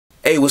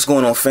Hey, what's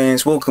going on,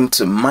 fans? Welcome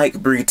to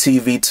Mike Bree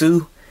TV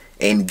 2.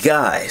 And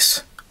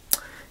guys,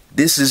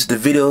 this is the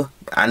video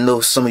I know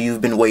some of you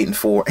have been waiting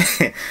for.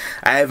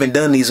 I haven't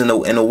done these in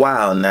a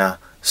while now,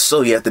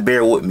 so you have to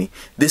bear with me.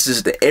 This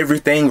is the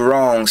Everything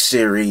Wrong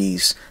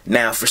series.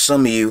 Now, for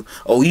some of you,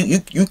 oh,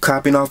 you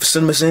copying off of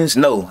CinemaSins?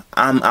 No,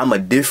 I'm a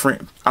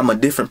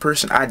different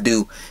person. I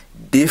do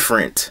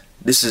different.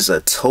 This is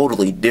a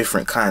totally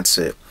different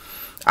concept.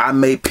 I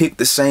may pick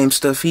the same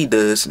stuff he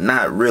does,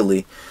 not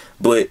really.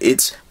 But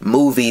it's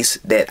movies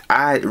that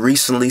I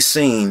recently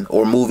seen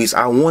or movies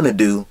I want to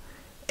do,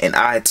 and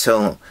I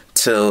tell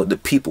the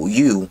people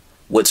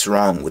what's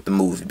wrong with the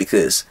movie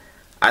because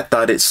I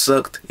thought it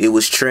sucked, it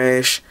was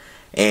trash,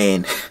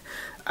 and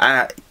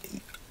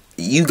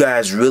you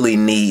guys really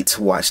need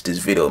to watch this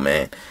video,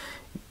 man.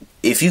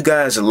 If you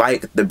guys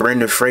like the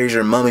Brendan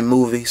Fraser Mummy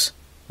movies,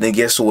 then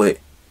guess what?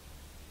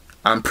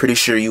 I'm pretty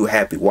sure you're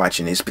happy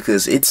watching this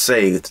because it's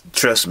saved.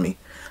 Trust me,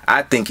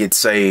 I think it's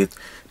saved.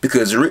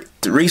 Because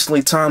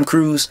recently Tom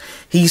Cruise,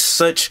 he's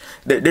such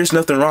that there's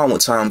nothing wrong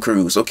with Tom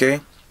Cruise, okay?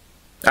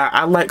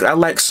 I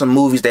like some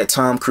movies that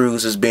Tom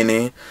Cruise has been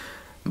in,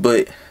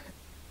 but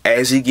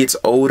as he gets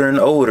older and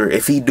older,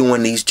 if he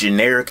doing these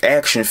generic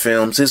action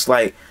films, it's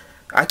like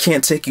I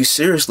can't take you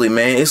seriously,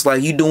 man. It's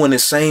like you doing the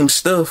same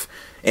stuff,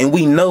 and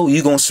we know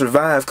you gonna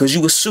survive because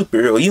you a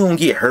superhero. You don't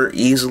get hurt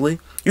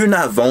easily. You're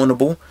not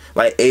vulnerable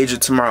like Edge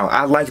of Tomorrow.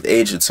 I like the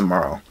Edge of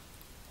Tomorrow.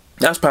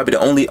 That's probably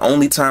the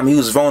only time he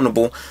was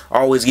vulnerable,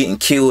 always getting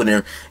killed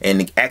and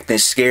acting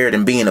scared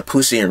and being a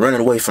pussy and running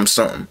away from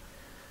something.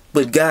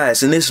 But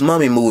guys, in this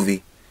Mummy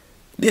movie,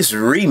 this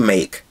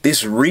remake,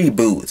 this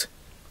reboot,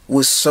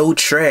 was so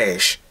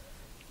trash.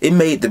 It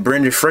made the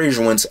Brendan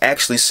Fraser ones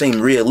actually seem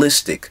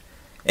realistic.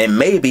 And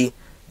maybe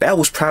that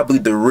was probably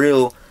the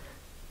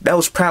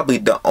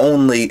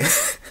only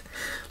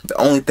the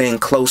only thing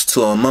close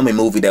to a Mummy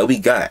movie that we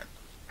got.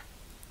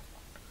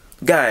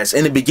 Guys,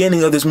 in the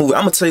beginning of this movie,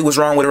 I'm going to tell you what's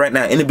wrong with it right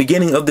now. In the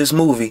beginning of this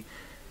movie,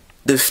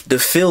 the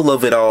feel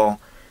of it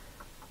all,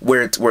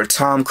 where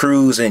Tom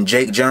Cruise and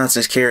Jake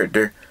Johnson's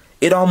character,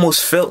 it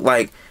almost felt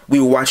like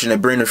we were watching the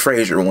Brendan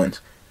Fraser ones.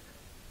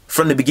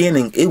 From the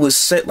beginning, it was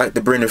set like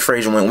the Brendan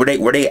Fraser one,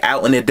 where they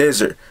out in the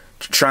desert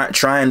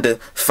trying to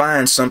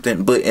find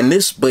something. But in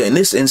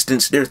this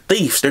instance, they're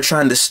thieves. They're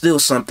trying to steal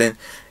something.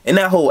 And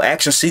that whole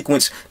action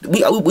sequence,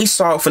 we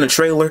saw it from the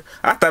trailer.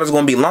 I thought it was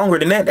gonna be longer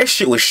than that. That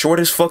shit was short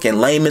as fucking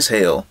lame as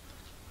hell.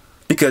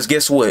 Because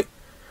guess what?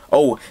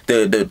 Oh,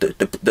 I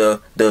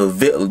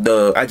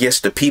guess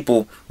the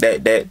people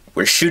that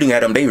were shooting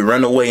at them, they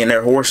run away in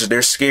their horses.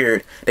 They're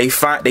scared. They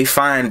find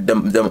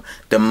the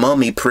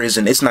mummy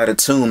prison. It's not a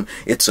tomb.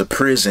 It's a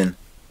prison.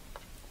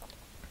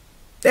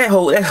 That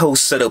whole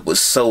setup was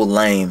so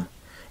lame.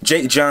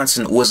 Jake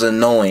Johnson was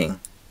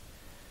annoying.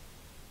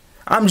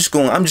 I'm just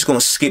gonna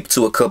skip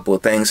to a couple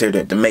of things here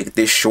to make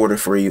this shorter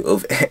for you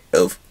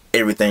of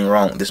everything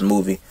wrong with this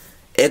movie.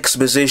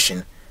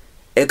 Exposition.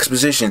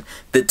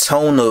 The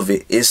tone of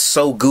it is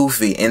so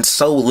goofy and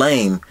so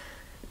lame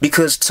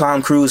because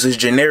Tom Cruise is a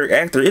generic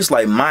actor. It's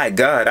like, my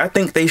God, I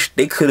think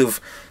they could have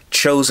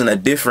chosen a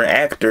different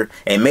actor,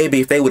 and maybe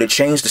if they would have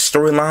changed the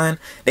storyline,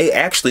 they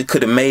actually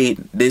could have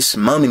made this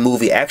Mummy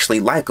movie actually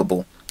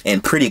likable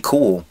and pretty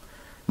cool.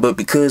 But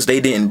because they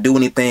didn't do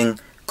anything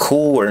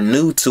cool or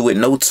new to it,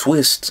 no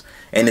twists,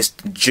 and it's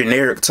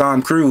generic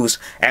Tom Cruise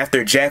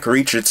after Jack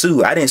Reacher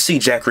 2. I didn't see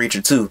Jack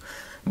Reacher 2,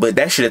 but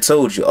that should have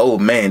told you, oh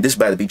man, this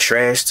about to be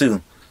trash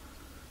too.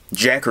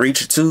 Jack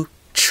Reacher 2,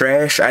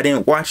 trash. I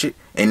didn't watch it,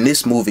 and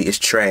this movie is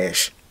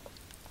trash.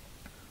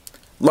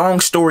 Long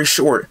story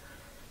short,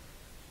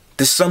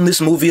 to sum this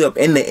movie up,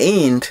 in the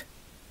end,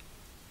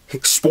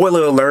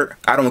 spoiler alert,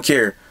 I don't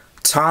care,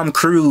 Tom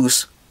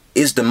Cruise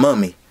is the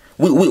Mummy.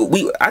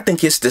 I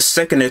think it's the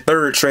second or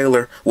third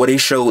trailer where they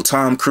showed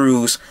Tom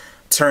Cruise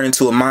turn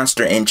into a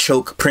monster and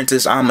choke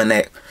Princess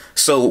Amenak.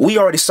 So we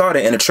already saw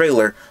that in the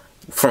trailer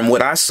from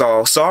what I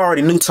saw. So I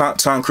already knew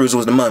Tom Cruise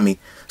was the Mummy.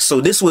 So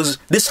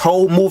this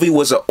whole movie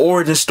was an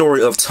origin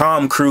story of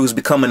Tom Cruise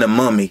becoming a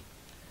mummy.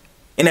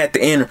 And at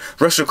the end,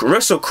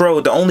 Russell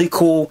Crowe, the only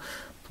cool,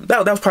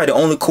 that was probably the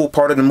only cool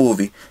part of the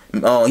movie.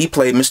 He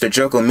played Mr.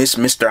 Jekyll,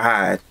 Mr.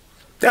 Hyde.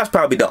 That's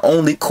probably the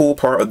only cool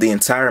part of the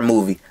entire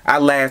movie. I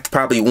laughed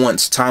probably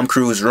once, Tom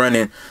Cruise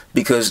running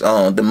because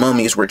the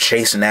mummies were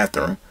chasing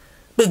after him.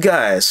 But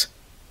guys,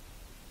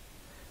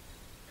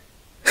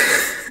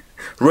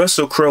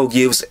 Russell Crowe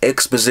gives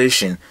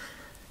exposition,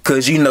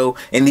 cause you know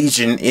in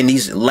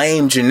these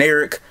lame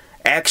generic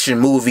action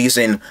movies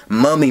and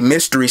mummy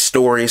mystery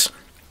stories,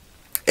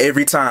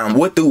 every time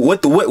what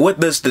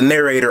does the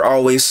narrator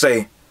always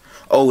say?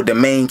 Oh, the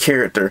main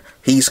character,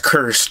 he's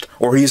cursed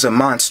or he's a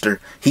monster.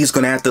 He's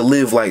gonna have to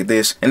live like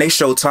this. And they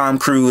show Tom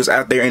Cruise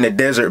out there in the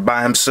desert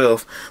by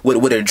himself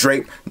with a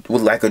drape,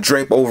 with like a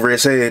drape over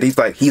his head. He's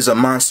like, he's a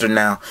monster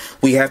now.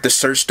 We have to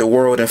search the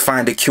world and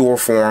find a cure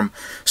for him.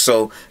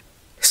 So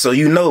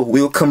you know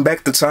we'll come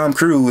back to Tom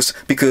Cruise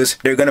because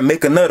they're gonna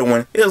make another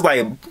one. It was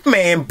like,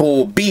 man,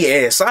 bull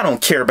BS. I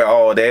don't care about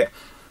all that.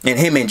 And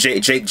him and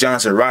Jake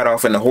Johnson ride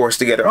off in the horse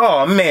together.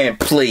 Oh man,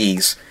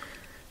 please.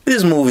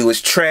 This movie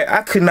was trash.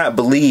 I could not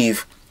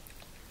believe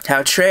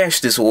how trash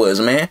this was,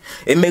 man.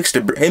 It makes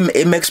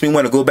me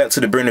want to go back to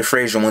the Brendan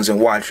Fraser ones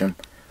and watch them.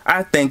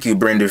 I thank you,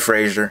 Brendan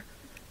Fraser.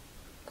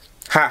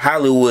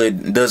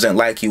 Hollywood doesn't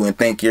like you and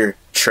think you're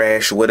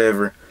trash or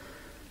whatever.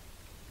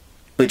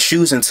 But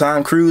choosing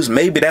Tom Cruise,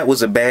 maybe that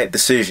was a bad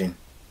decision.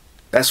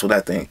 That's what I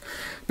think.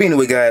 But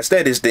anyway, guys,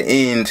 that is the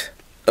end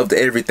of the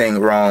Everything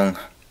Wrong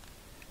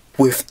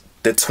with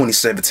the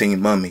 2017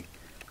 Mummy.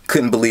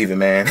 Couldn't believe it,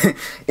 man.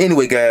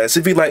 Anyway, guys,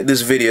 if you like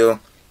this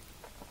video,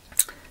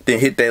 then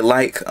hit that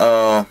like.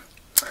 I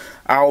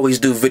always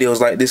do videos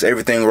like this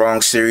Everything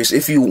Wrong series.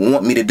 If you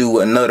want me to do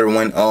another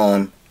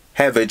one,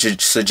 have a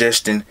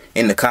suggestion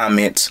in the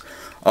comments.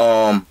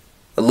 A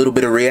little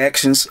bit of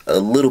reactions, a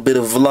little bit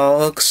of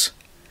vlogs,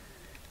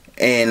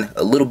 and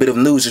a little bit of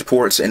news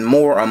reports and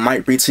more on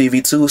Mike Reed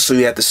TV too. So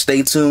you have to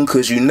stay tuned,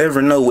 because you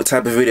never know what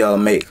type of video I'll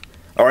make.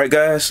 Alright,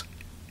 guys?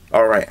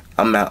 Alright,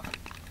 I'm out.